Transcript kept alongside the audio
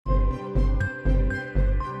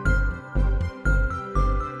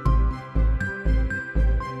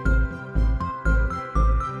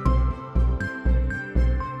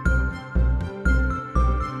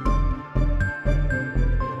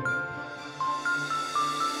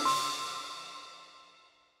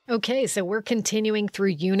Okay, so we're continuing through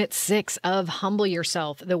Unit 6 of Humble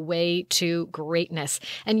Yourself, the Way to Greatness.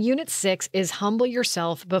 And Unit 6 is Humble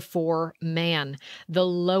Yourself Before Man, the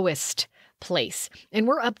lowest place. And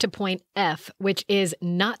we're up to point F, which is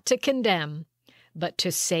not to condemn, but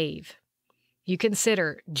to save. You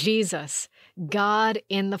consider Jesus, God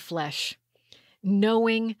in the flesh,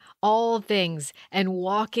 knowing all things and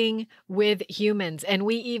walking with humans. And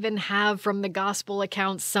we even have from the gospel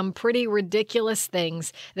accounts some pretty ridiculous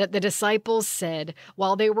things that the disciples said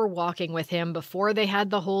while they were walking with him before they had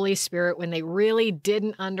the Holy Spirit, when they really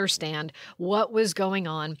didn't understand what was going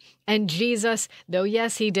on. And Jesus, though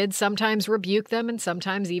yes, he did sometimes rebuke them and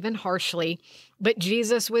sometimes even harshly, but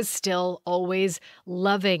Jesus was still always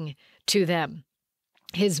loving to them.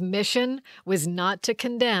 His mission was not to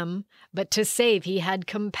condemn, but to save. He had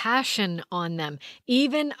compassion on them.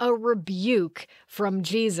 Even a rebuke from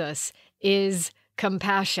Jesus is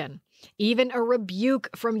compassion. Even a rebuke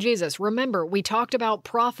from Jesus. Remember, we talked about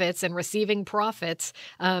prophets and receiving prophets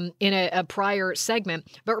in a prior segment.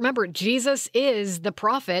 But remember, Jesus is the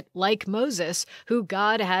prophet, like Moses, who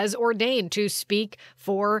God has ordained to speak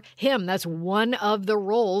for him. That's one of the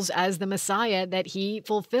roles as the Messiah that he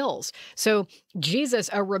fulfills. So Jesus,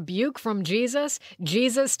 a rebuke from Jesus,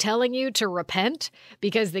 Jesus telling you to repent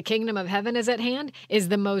because the kingdom of heaven is at hand, is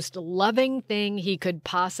the most loving thing he could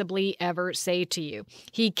possibly ever say to you.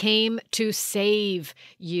 He came to save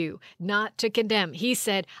you, not to condemn. He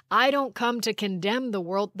said, I don't come to condemn the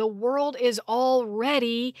world. The world is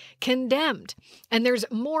already condemned. And there's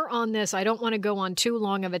more on this. I don't want to go on too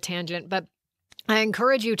long of a tangent, but I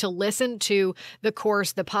encourage you to listen to the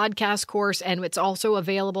course, the podcast course, and it's also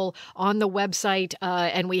available on the website.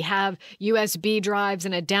 And we have USB drives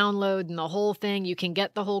and a download and the whole thing. You can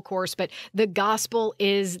get the whole course, but the gospel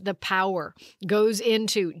is the power, goes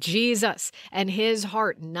into Jesus and his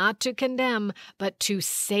heart, not to condemn, but to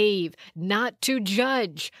save, not to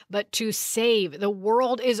judge, but to save. The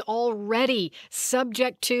world is already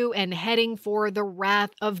subject to and heading for the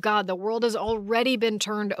wrath of God. The world has already been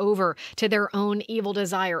turned over to their own evil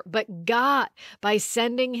desire. But God, by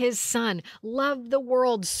sending his son, loved the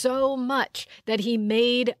world so much that he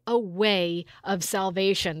made a way of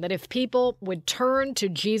salvation. That if people would turn to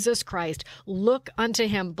Jesus Christ, look unto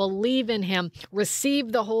him, believe in him,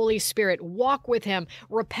 receive the Holy Spirit, walk with him,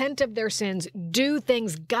 repent of their sins, do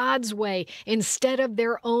things God's way instead of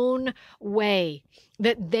their own way,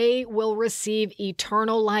 that they will receive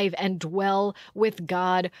eternal life and dwell with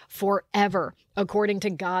God forever, according to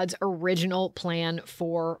God's original plan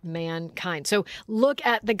for mankind. So look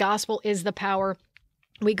at the gospel is the power.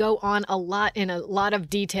 We go on in a lot of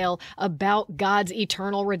detail about God's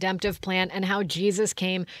eternal redemptive plan and how Jesus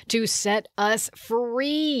came to set us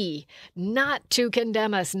free, not to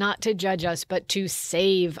condemn us, not to judge us, but to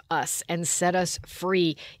save us and set us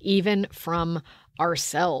free, even from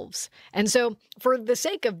ourselves. And so for the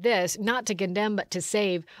sake of this, not to condemn, but to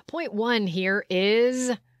save, point one here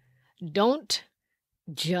is don't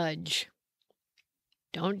judge.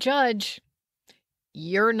 Don't judge.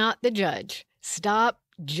 You're not the judge. Stop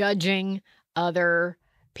judging other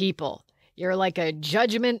people. You're like a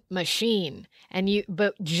judgment machine.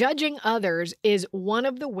 But judging others is one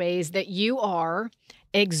of the ways that you are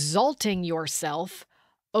exalting yourself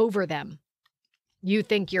over them. You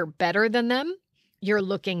think you're better than them. You're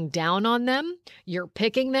looking down on them. You're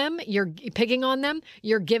picking on them.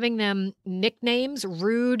 You're giving them nicknames,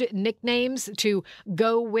 rude nicknames to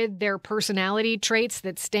go with their personality traits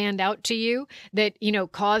that stand out to you, that,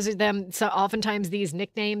 causes them. So oftentimes these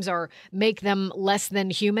nicknames make them less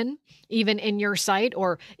than human, even in your sight,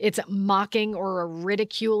 or it's a mocking or a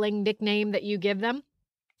ridiculing nickname that you give them.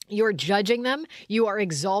 You're judging them. You are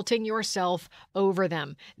exalting yourself over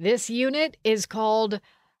them. This unit is called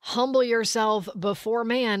Humble Yourself Before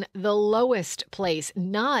Man, the lowest place,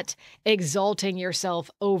 not exalting yourself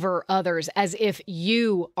over others as if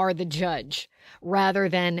you are the judge, rather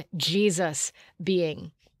than Jesus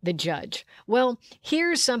being the judge. Well,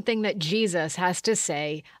 here's something that Jesus has to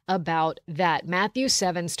say about that. Matthew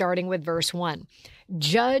 7, starting with verse 1.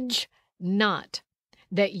 Judge not,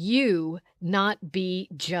 that you not be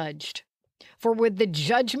judged. For with the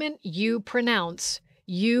judgment you pronounce,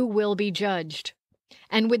 you will be judged.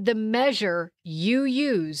 And with the measure you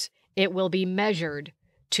use, it will be measured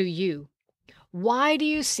to you. Why do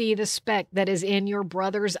you see the speck that is in your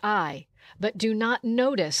brother's eye, but do not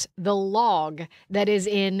notice the log that is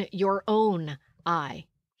in your own eye?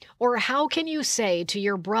 Or how can you say to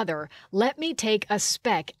your brother, let me take a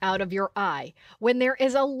speck out of your eye, when there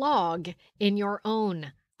is a log in your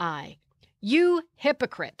own eye? You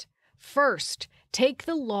hypocrite! First, Take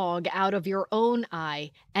the log out of your own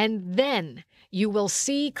eye, and then you will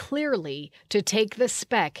see clearly to take the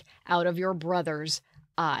speck out of your brother's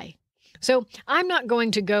eye. So I'm not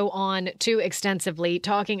going to go on too extensively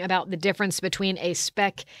talking about the difference between a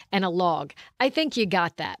speck and a log. I think you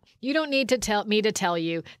got that. You don't need to tell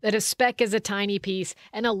you that a speck is a tiny piece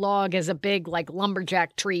and a log is a big, like,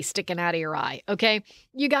 lumberjack tree sticking out of your eye, okay?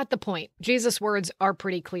 You got the point. Jesus' words are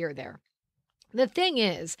pretty clear there. The thing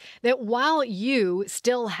is that while you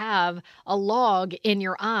still have a log in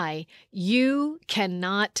your eye, you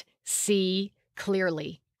cannot see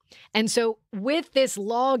clearly. And so with this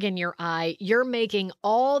log in your eye, you're making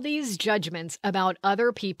all these judgments about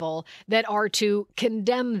other people that are to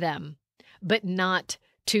condemn them, but not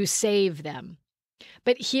to save them.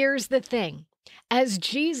 But here's the thing. As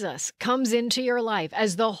Jesus comes into your life,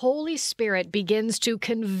 as the Holy Spirit begins to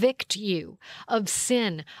convict you of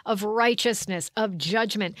sin, of righteousness, of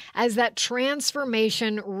judgment, as that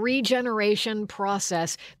transformation, regeneration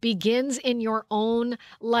process begins in your own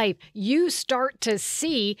life, you start to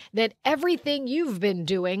see that everything you've been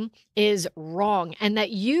doing is wrong and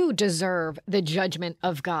that you deserve the judgment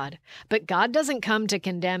of God. But God doesn't come to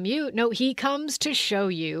condemn you. No, He comes to show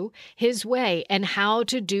you His way and how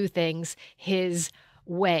to do things His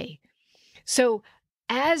way. So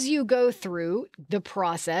as you go through the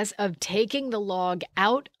process of taking the log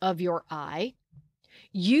out of your eye,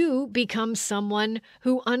 you become someone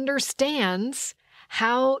who understands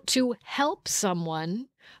how to help someone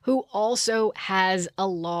who also has a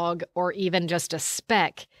log or even just a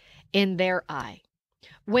speck in their eye.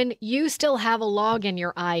 When you still have a log in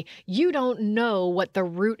your eye, you don't know what the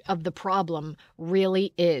root of the problem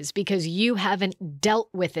really is because you haven't dealt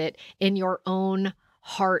with it in your own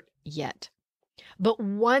heart yet. But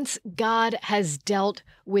once God has dealt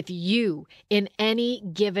with you in any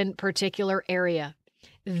given particular area,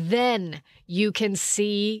 then you can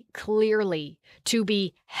see clearly to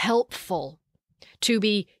be helpful, to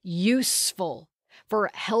be useful for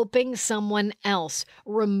helping someone else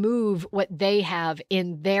remove what they have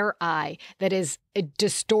in their eye that is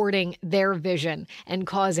distorting their vision and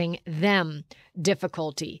causing them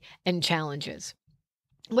difficulty and challenges.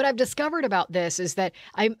 What I've discovered about this is that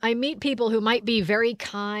I meet people who might be very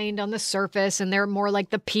kind on the surface and they're more like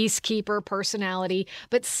the peacekeeper personality,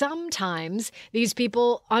 but sometimes these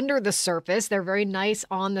people under the surface, they're very nice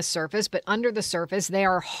on the surface, but under the surface, they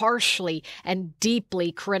are harshly and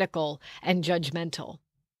deeply critical and judgmental.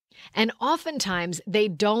 And oftentimes they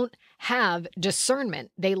don't have discernment.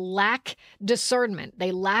 They lack discernment.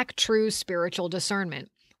 They lack true spiritual discernment.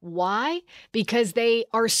 Why? Because they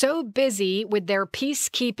are so busy with their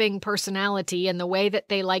peacekeeping personality and the way that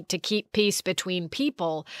they like to keep peace between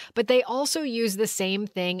people, but they also use the same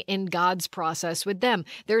thing in God's process with them.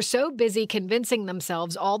 They're so busy convincing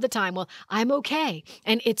themselves all the time, well, I'm okay,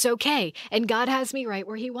 and it's okay, and God has me right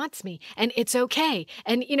where He wants me, and it's okay.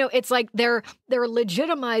 And, it's like they're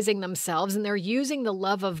legitimizing themselves and they're using the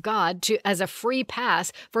love of God as a free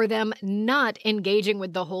pass for them not engaging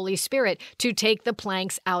with the Holy Spirit to take the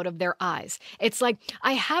planks out of their eyes. It's like,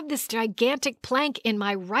 I have this gigantic plank in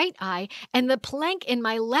my right eye and the plank in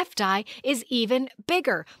my left eye is even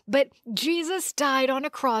bigger. But Jesus died on a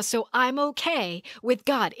cross, so I'm okay with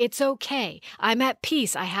God. It's okay. I'm at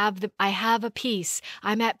peace. I have a peace.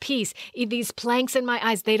 I'm at peace. These planks in my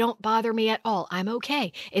eyes, they don't bother me at all. I'm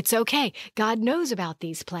okay. It's okay. God knows about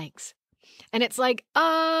these planks. And it's like,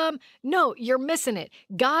 no, you're missing it.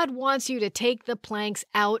 God wants you to take the planks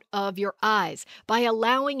out of your eyes by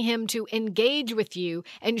allowing Him to engage with you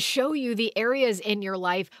and show you the areas in your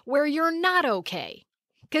life where you're not okay.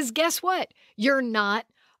 Because guess what? You're not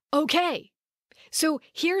okay. So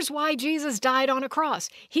here's why Jesus died on a cross.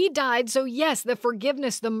 He died so, yes, the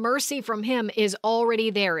forgiveness, the mercy from Him is already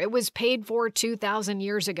there. It was paid for 2,000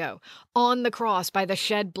 years ago on the cross by the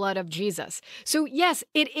shed blood of Jesus. So yes,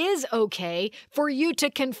 it is okay for you to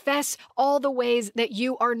confess all the ways that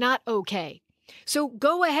you are not okay. So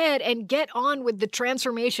go ahead and get on with the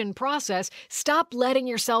transformation process. Stop letting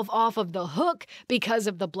yourself off of the hook because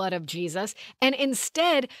of the blood of Jesus, and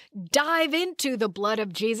instead dive into the blood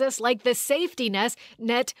of Jesus like the safety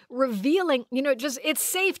net revealing, it's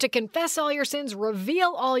safe to confess all your sins,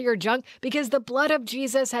 reveal all your junk because the blood of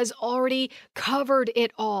Jesus has already covered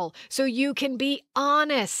it all. So you can be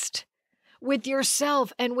honest with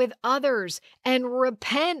yourself and with others and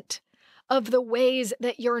repent of the ways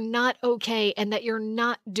that you're not okay and that you're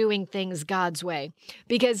not doing things God's way.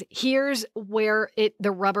 Because here's where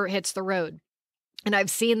the rubber hits the road. And I've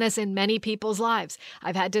seen this in many people's lives.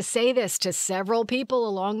 I've had to say this to several people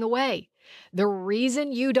along the way. The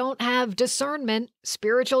reason you don't have discernment,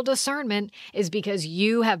 spiritual discernment, is because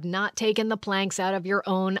you have not taken the planks out of your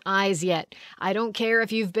own eyes yet. I don't care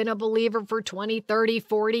if you've been a believer for 20, 30,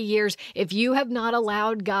 40 years. If you have not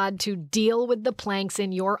allowed God to deal with the planks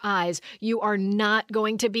in your eyes, you are not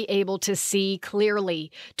going to be able to see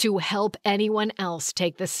clearly to help anyone else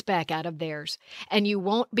take the speck out of theirs. And you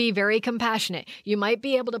won't be very compassionate. You might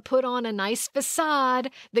be able to put on a nice facade,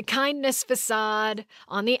 the kindness facade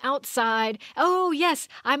on the outside. Oh, yes,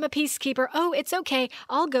 I'm a peacekeeper. Oh, it's okay.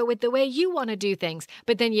 I'll go with the way you want to do things.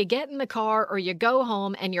 But then you get in the car or you go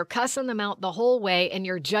home and you're cussing them out the whole way and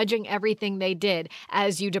you're judging everything they did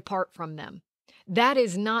as you depart from them. That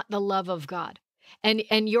is not the love of God.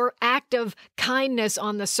 And your act of kindness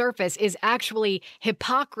on the surface is actually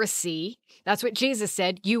hypocrisy. That's what Jesus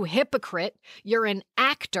said. You hypocrite. You're an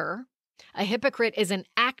actor. A hypocrite is an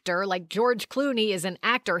actor, like George Clooney is an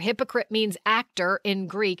actor. Hypocrite means actor in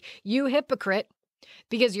Greek. You hypocrite,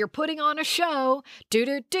 because you're putting on a show.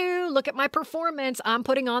 Look at my performance. I'm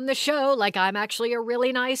putting on the show like I'm actually a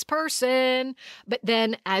really nice person. But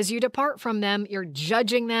then as you depart from them, you're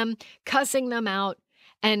judging them, cussing them out,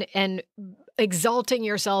 and exalting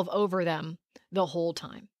yourself over them the whole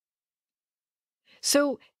time.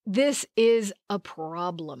 So this is a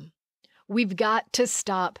problem. We've got to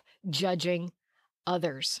stop judging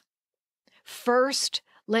others. First,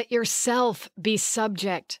 let yourself be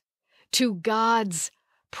subject to God's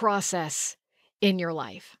process in your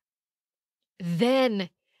life.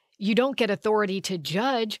 Then you don't get authority to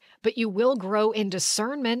judge, but you will grow in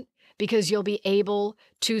discernment because you'll be able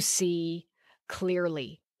to see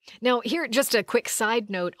clearly. Now, here, just a quick side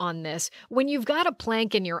note on this. When you've got a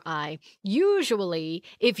plank in your eye, usually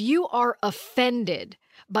if you are offended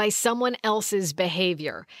by someone else's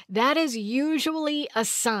behavior, that is usually a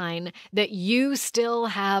sign that you still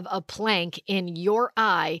have a plank in your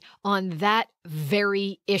eye on that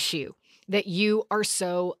very issue that you are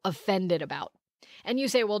so offended about. And you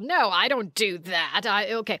say, well, no, I don't do that.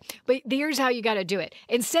 Okay. But here's how you got to do it.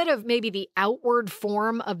 Instead of maybe the outward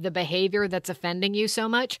form of the behavior that's offending you so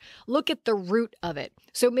much, look at the root of it.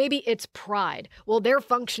 So maybe it's pride. Well, they're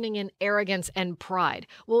functioning in arrogance and pride.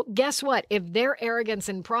 Well, guess what? If their arrogance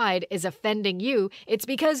and pride is offending you, it's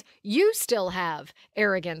because you still have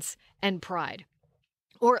arrogance and pride.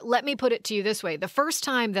 Or let me put it to you this way. The first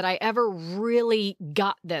time that I ever really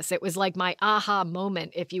got this, it was like my aha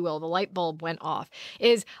moment, if you will, the light bulb went off,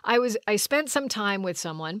 is I spent some time with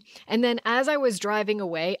someone, and then as I was driving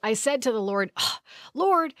away, I said to the Lord, oh,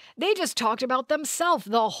 Lord, they just talked about themselves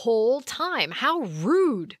the whole time. How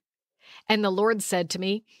rude. And the Lord said to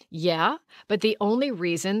me, yeah, but the only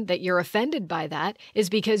reason that you're offended by that is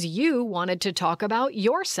because you wanted to talk about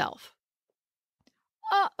yourself.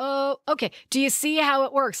 Uh-oh. Okay. Do you see how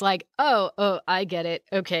it works? Like, oh, I get it.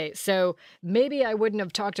 Okay. So maybe I wouldn't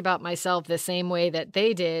have talked about myself the same way that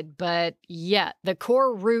they did, but yeah, the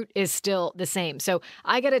core root is still the same. So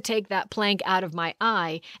I got to take that plank out of my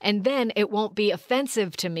eye, and then it won't be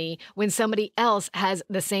offensive to me when somebody else has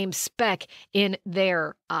the same speck in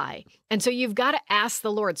their eye. And so you've got to ask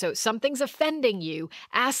the Lord. So something's offending you.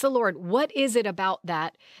 Ask the Lord, what is it about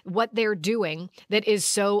that, what they're doing that is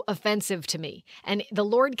so offensive to me? And the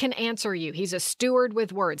Lord can answer you. He's a steward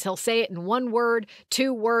with words. He'll say it in one word,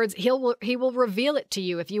 two words. He will reveal it to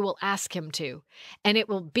you if you will ask him to. And it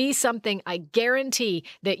will be something I guarantee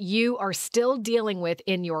that you are still dealing with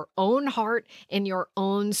in your own heart, in your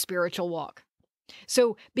own spiritual walk.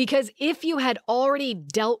 So, because if you had already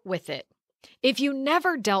dealt with it, if you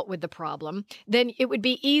never dealt with the problem, then it would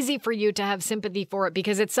be easy for you to have sympathy for it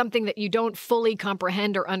because it's something that you don't fully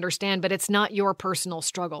comprehend or understand, but it's not your personal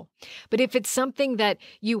struggle. But if it's something that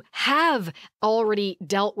you have already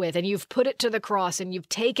dealt with and you've put it to the cross and you've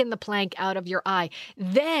taken the plank out of your eye,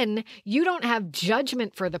 then you don't have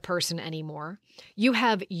judgment for the person anymore. You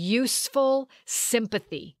have useful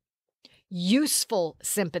sympathy. Useful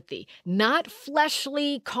sympathy, not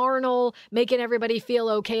fleshly, carnal, making everybody feel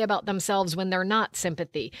okay about themselves when they're not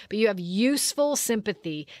sympathy, but you have useful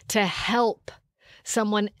sympathy to help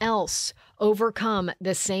someone else overcome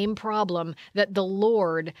the same problem that the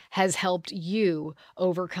Lord has helped you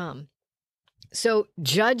overcome. So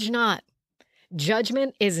judge not.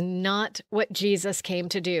 Judgment is not what Jesus came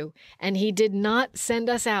to do, and he did not send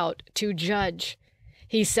us out to judge.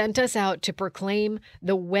 He sent us out to proclaim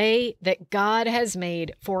the way that God has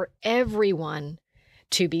made for everyone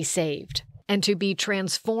to be saved and to be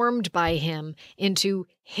transformed by him into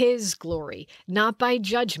his glory, not by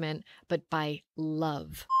judgment, but by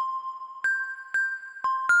love.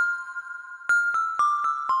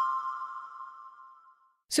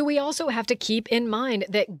 So we also have to keep in mind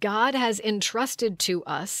that God has entrusted to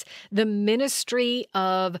us the ministry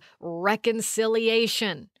of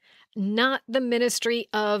reconciliation, not the ministry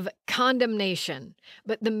of condemnation,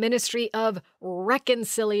 but the ministry of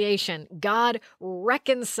reconciliation. God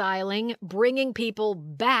reconciling, bringing people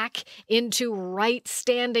back into right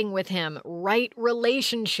standing with him, right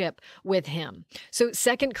relationship with him. So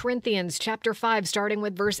 2 Corinthians chapter 5, starting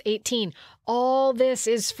with verse 18, all this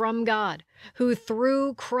is from God, who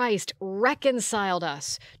through Christ reconciled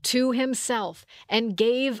us to himself and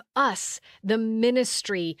gave us the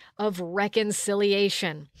ministry of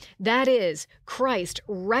reconciliation. That is, Christ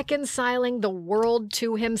reconciling the world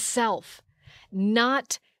to himself,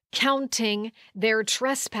 not counting their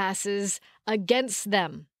trespasses against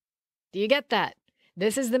them. Do you get that?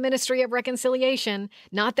 This is the ministry of reconciliation,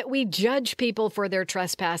 not that we judge people for their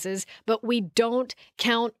trespasses, but we don't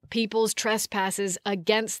count people's trespasses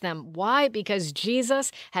against them. Why? Because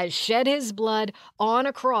Jesus has shed his blood on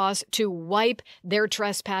a cross to wipe their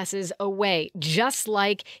trespasses away, just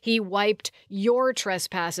like he wiped your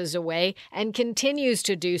trespasses away and continues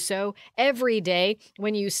to do so every day.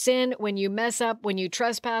 When you sin, when you mess up, when you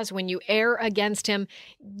trespass, when you err against him,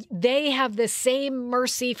 they have the same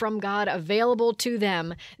mercy from God available to them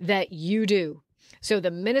that you do. So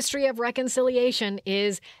the ministry of reconciliation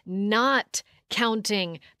is not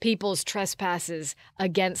counting people's trespasses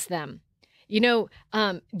against them. You know,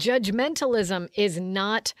 judgmentalism is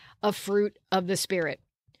not a fruit of the Spirit.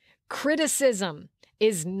 Criticism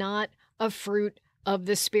is not a fruit of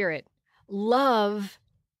the Spirit. Love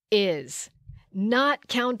is. Not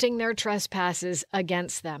counting their trespasses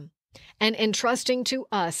against them, and entrusting to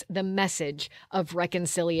us the message of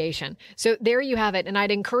reconciliation. So there you have it. And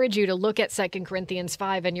I'd encourage you to look at 2 Corinthians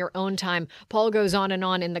 5 in your own time. Paul goes on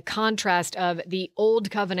in the contrast of the old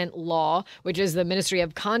covenant law, which is the ministry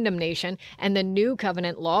of condemnation, and the new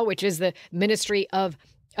covenant law, which is the ministry of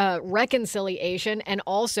reconciliation. And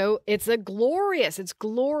also it's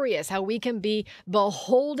glorious how we can be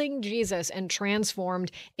beholding Jesus and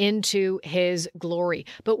transformed into his glory.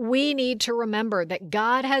 But we need to remember that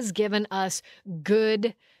God has given us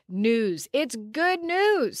good news. It's good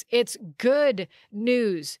news. It's good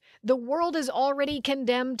news. The world is already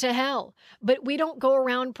condemned to hell, but we don't go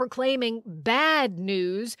around proclaiming bad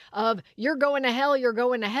news of you're going to hell, you're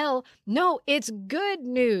going to hell. No, it's good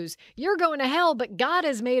news. You're going to hell, but God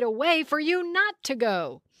has made a way for you not to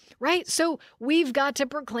go. Right? So we've got to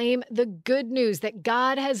proclaim the good news that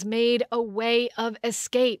God has made a way of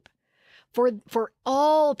escape for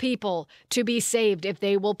all people to be saved if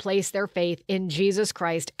they will place their faith in Jesus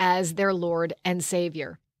Christ as their Lord and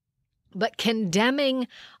Savior. But condemning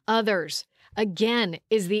others, again,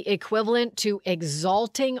 is the equivalent to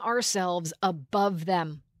exalting ourselves above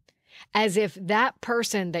them, as if that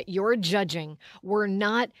person that you're judging were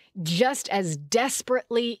not just as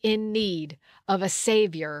desperately in need of a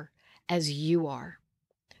Savior as you are.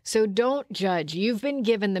 So don't judge. You've been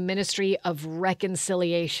given the ministry of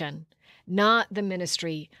reconciliation, not the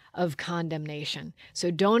ministry of condemnation.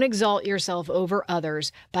 So don't exalt yourself over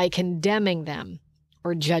others by condemning them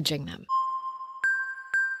or judging them.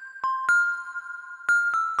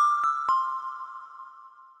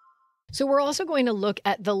 So we're also going to look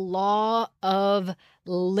at the law of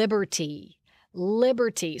liberty.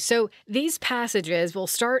 Liberty. So these passages will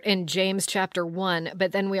start in James chapter 1,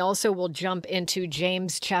 but then we also will jump into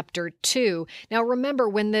James chapter 2. Now remember,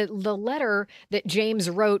 when the letter that James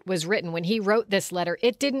wrote was written, when he wrote this letter,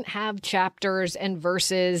 it didn't have chapters and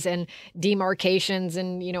verses and demarcations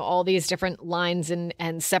and, all these different lines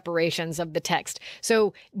and separations of the text.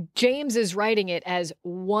 So James is writing it as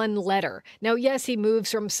one letter. Now, yes, he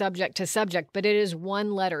moves from subject to subject, but it is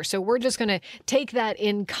one letter. So we're just going to take that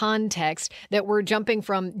in context, that we're jumping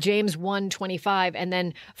from James 1:25 and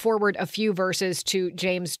then forward a few verses to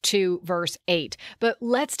James 2 verse 8. But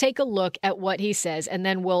let's take a look at what he says, and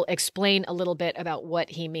then we'll explain a little bit about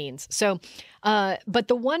what he means. So, but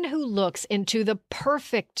the one who looks into the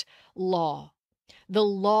perfect law, the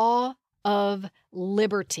law of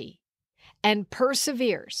liberty, and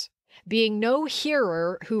perseveres, being no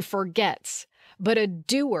hearer who forgets, but a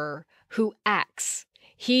doer who acts,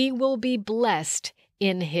 he will be blessed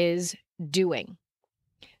in his doing.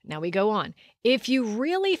 Now we go on. If you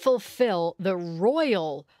really fulfill the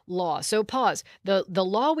royal law, so pause. The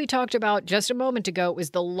law we talked about just a moment ago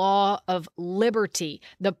was the law of liberty,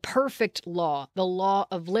 the perfect law, the law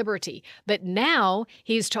of liberty. But now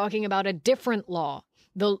he's talking about a different law,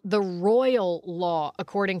 the royal law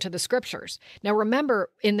according to the scriptures. Now remember,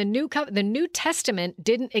 in the New Testament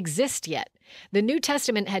didn't exist yet. The New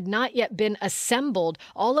Testament had not yet been assembled.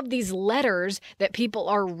 All of these letters that people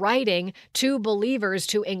are writing to believers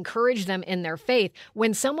to encourage them in their faith.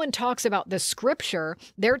 When someone talks about the scripture,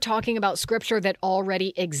 they're talking about scripture that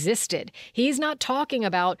already existed. He's not talking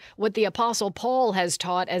about what the Apostle Paul has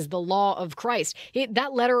taught as the law of Christ.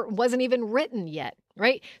 That letter wasn't even written yet.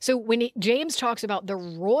 Right? So when James talks about the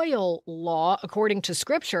royal law according to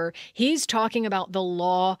scripture, he's talking about the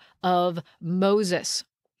law of Moses.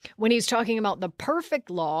 When he's talking about the perfect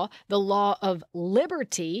law, the law of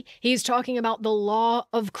liberty, he's talking about the law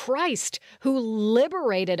of Christ, who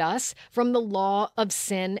liberated us from the law of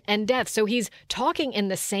sin and death. So he's talking in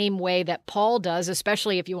the same way that Paul does,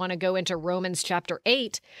 especially if you want to go into Romans chapter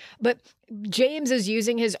 8. But James is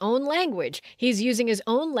using his own language. He's using his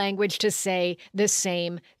own language to say the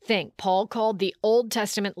same thing. Paul called the Old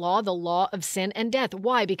Testament law the law of sin and death.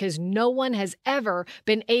 Why? Because no one has ever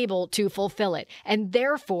been able to fulfill it. And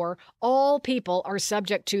therefore, all people are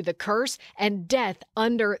subject to the curse and death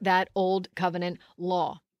under that Old Covenant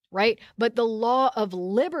law. Right? But the law of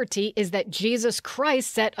liberty is that Jesus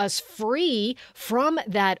Christ set us free from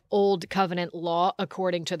that Old Covenant law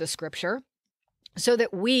according to the scripture, so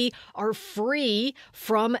that we are free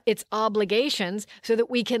from its obligations, so that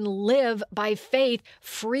we can live by faith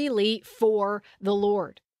freely for the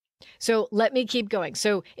Lord. So let me keep going.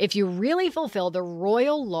 So if you really fulfill the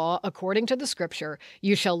royal law according to the scripture,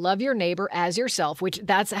 you shall love your neighbor as yourself, which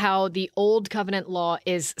that's how the Old Covenant law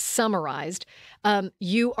is summarized,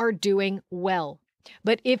 you are doing well.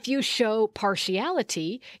 But if you show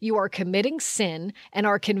partiality, you are committing sin and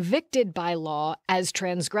are convicted by law as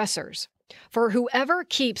transgressors. For whoever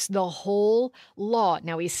keeps the whole law,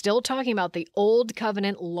 now he's still talking about the Old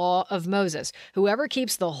Covenant law of Moses, whoever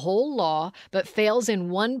keeps the whole law but fails in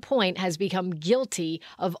one point has become guilty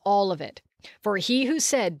of all of it. For he who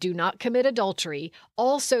said, do not commit adultery,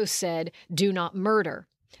 also said, do not murder.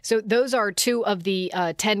 So those are two of the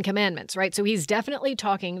 10 commandments, right? So he's definitely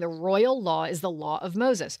talking, the royal law is the law of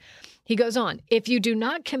Moses. He goes on, if you do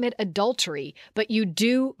not commit adultery, but you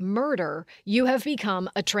do murder, you have become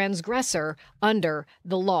a transgressor under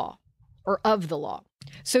the law, or of the law.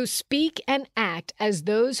 So speak and act as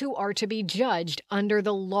those who are to be judged under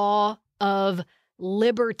the law of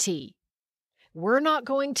liberty. We're not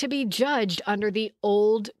going to be judged under the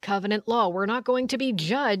Old Covenant law. We're not going to be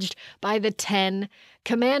judged by the 10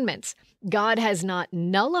 commandments. God has not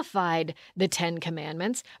nullified the 10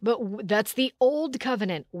 commandments, but that's the Old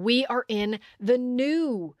Covenant. We are in the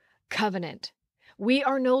New Covenant. We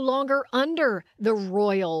are no longer under the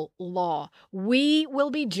royal law. We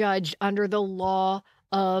will be judged under the law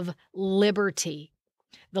of liberty.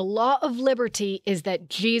 The law of liberty is that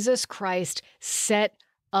Jesus Christ set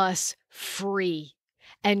us free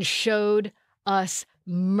and showed us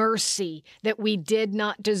mercy that we did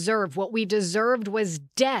not deserve. What we deserved was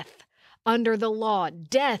death under the law,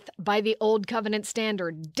 death by the Old Covenant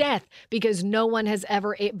standard, death because no one has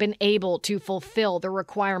ever been able to fulfill the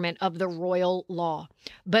requirement of the royal law.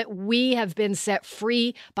 But we have been set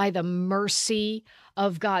free by the mercy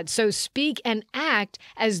of God. So speak and act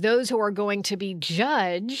as those who are going to be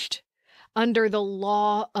judged under the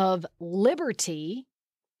law of liberty,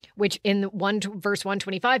 which in verse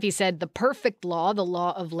 125, he said, the perfect law, the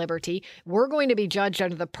law of liberty. We're going to be judged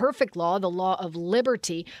under the perfect law, the law of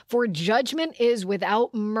liberty. For judgment is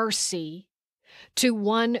without mercy to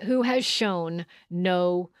one who has shown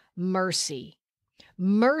no mercy.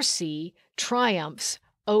 Mercy triumphs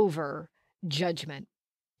over judgment.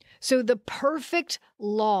 So the perfect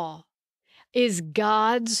law is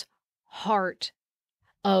God's heart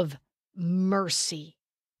of mercy.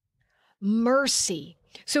 Mercy.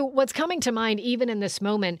 So what's coming to mind even in this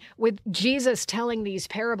moment with Jesus telling these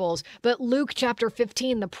parables, but Luke chapter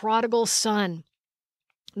 15, the prodigal son,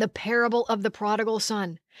 the parable of the prodigal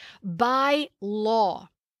son, by law,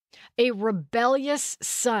 a rebellious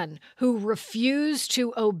son who refused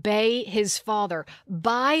to obey his father,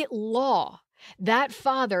 by law, that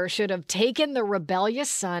father should have taken the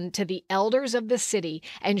rebellious son to the elders of the city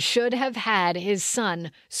and should have had his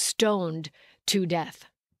son stoned to death.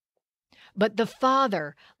 But the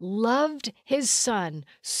father loved his son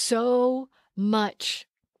so much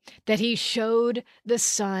that he showed the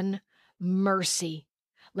son mercy.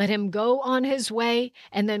 Let him go on his way,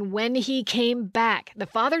 and then when he came back, the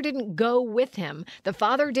father didn't go with him. The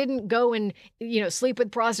father didn't go and, sleep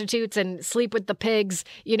with prostitutes and sleep with the pigs,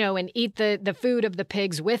 and eat the food of the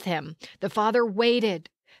pigs with him. The father waited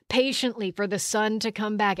patiently for the son to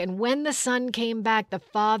come back. And when the son came back, the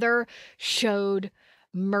father showed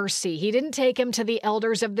mercy. He didn't take him to the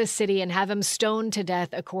elders of the city and have him stoned to death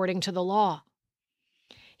according to the law.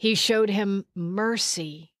 He showed him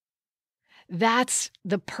mercy. That's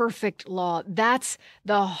the perfect law. That's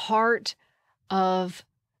the heart of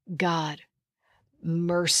God.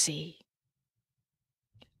 Mercy.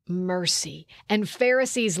 Mercy. And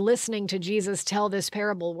Pharisees listening to Jesus tell this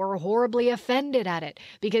parable were horribly offended at it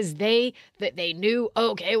because they knew,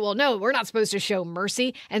 okay, well, no, we're not supposed to show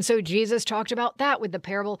mercy. And so Jesus talked about that with the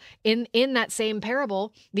parable. In that same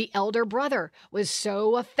parable, the elder brother was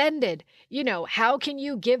so offended. How can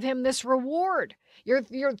you give him this reward?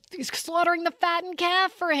 You're slaughtering the fattened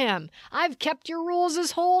calf for him. I've kept your rules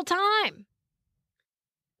this whole time.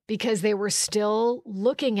 Because they were still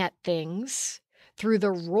looking at things through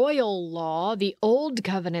the royal law, the old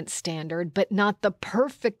covenant standard, but not the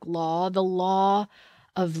perfect law, the law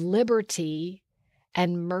of liberty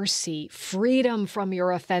and mercy, freedom from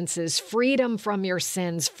your offenses, freedom from your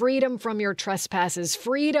sins, freedom from your trespasses,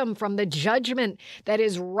 freedom from the judgment that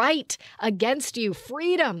is right against you,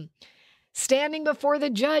 freedom. Standing before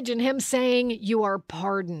the judge and him saying, you are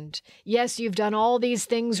pardoned. Yes, you've done all these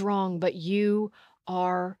things wrong, but you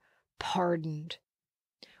are pardoned.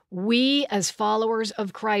 We, as followers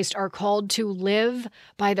of Christ, are called to live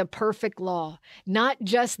by the perfect law, not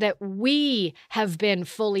just that we have been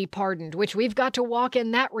fully pardoned, which we've got to walk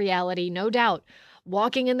in that reality, no doubt,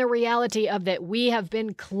 walking in the reality of that we have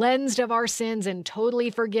been cleansed of our sins and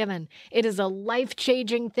totally forgiven. It is a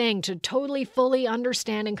life-changing thing to totally, fully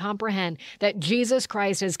understand and comprehend that Jesus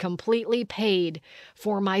Christ has completely paid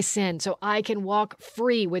for my sin, so I can walk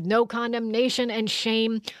free with no condemnation and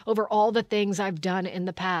shame over all the things I've done in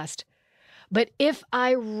the past. But if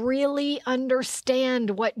I really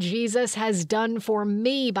understand what Jesus has done for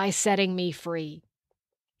me by setting me free,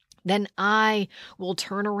 then I will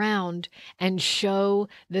turn around and show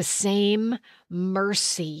the same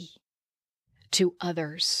mercy to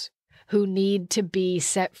others who need to be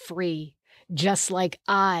set free, just like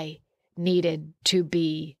I needed to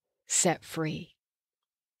be set free.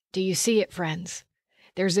 Do you see it, friends?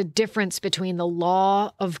 There's a difference between the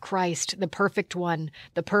law of Christ, the perfect one,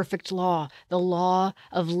 the perfect law, the law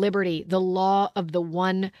of liberty, the law of the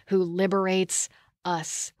one who liberates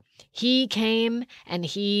us. He came and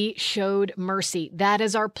he showed mercy. That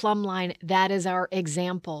is our plumb line. That is our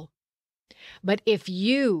example. But if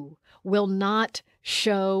you will not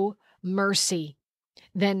show mercy,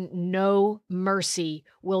 then no mercy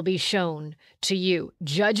will be shown to you.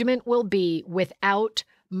 Judgment will be without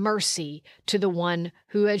mercy to the one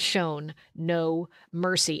who has shown no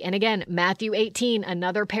mercy. And again, Matthew 18,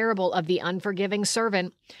 another parable of the unforgiving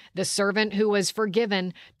servant. The servant who was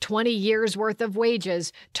forgiven 20 years worth of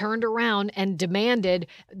wages turned around and demanded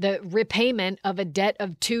the repayment of a debt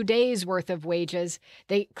of 2 days worth of wages.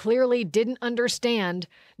 They clearly didn't understand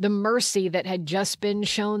the mercy that had just been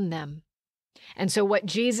shown them. And so what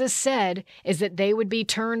Jesus said is that they would be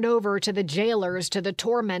turned over to the jailers, to the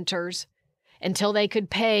tormentors, until they could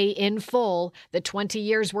pay in full the 20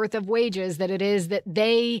 years worth of wages that it is that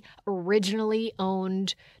they originally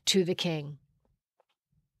owned to the king.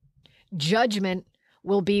 Judgment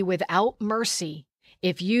will be without mercy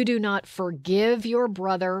if you do not forgive your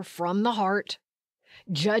brother from the heart.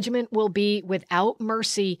 Judgment will be without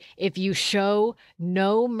mercy if you show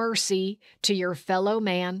no mercy to your fellow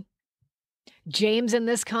man. James in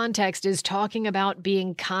this context is talking about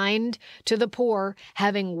being kind to the poor,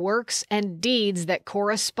 having works and deeds that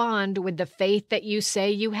correspond with the faith that you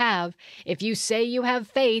say you have. If you say you have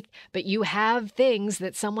faith, but you have things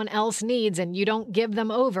that someone else needs and you don't give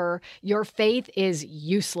them over, your faith is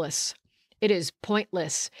useless. It is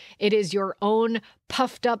pointless. It is your own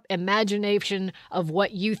puffed up imagination of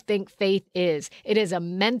what you think faith is. It is a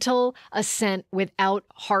mental assent without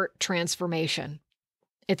heart transformation.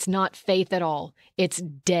 It's not faith at all. It's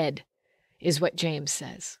dead, is what James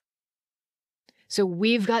says. So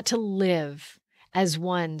we've got to live as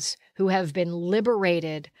ones who have been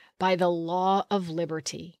liberated by the law of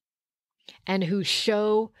liberty and who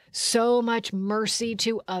show so much mercy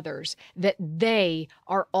to others that they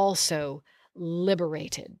are also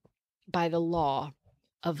liberated by the law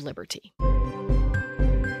of liberty.